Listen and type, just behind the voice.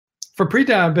For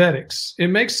pre-diabetics, it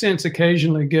makes sense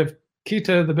occasionally to give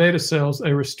keto the beta cells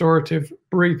a restorative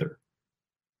breather.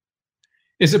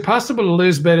 Is it possible to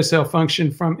lose beta cell function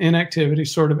from inactivity,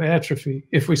 sort of atrophy,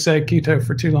 if we say keto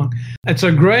for too long? It's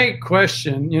a great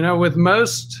question. You know, with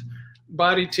most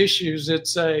body tissues,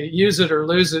 it's a use it or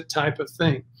lose it type of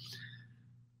thing.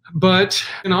 But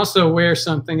you can also wear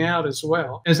something out as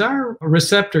well. As our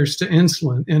receptors to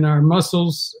insulin in our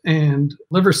muscles and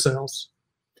liver cells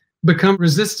become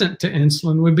resistant to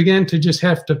insulin, we begin to just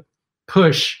have to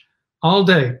push all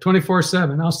day,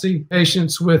 24/7. I'll see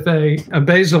patients with a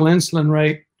basal insulin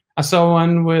rate. I saw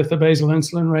one with a basal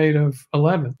insulin rate of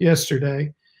 11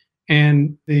 yesterday,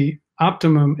 and the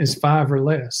optimum is 5 or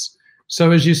less. So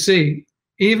as you see,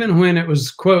 even when it was,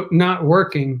 quote, not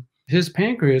working, his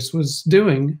pancreas was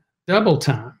doing double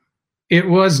time. It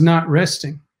was not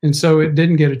resting, and so it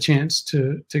didn't get a chance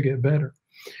to get better.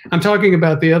 I'm talking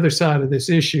about the other side of this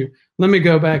issue. Let me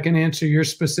go back and answer your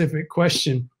specific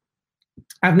question.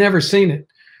 I've never seen it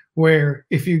where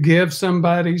if you give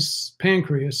somebody's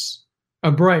pancreas a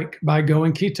break by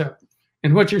going keto,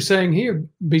 and what you're saying here,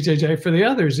 BJJ, for the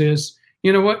others is,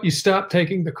 you know what, you stop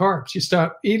taking the carbs, you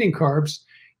stop eating carbs,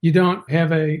 you don't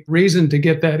have a reason to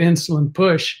get that insulin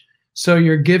push, so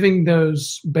you're giving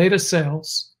those beta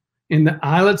cells in the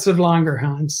islets of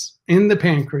Langerhans, in the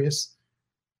pancreas,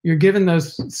 you're giving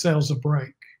those cells a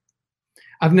break.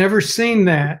 I've never seen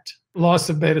that loss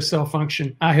of beta cell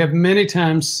function. I have many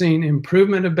times seen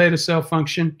improvement of beta cell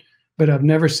function, but I've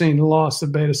never seen loss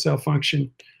of beta cell function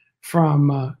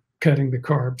from cutting the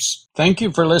carbs. Thank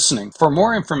you for listening. For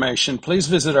more information, please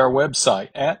visit our website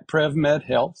at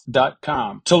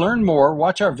prevmedhealth.com. To learn more,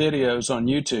 watch our videos on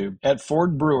YouTube at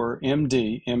Ford Brewer,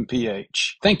 MD,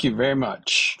 MPH. Thank you very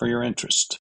much for your interest.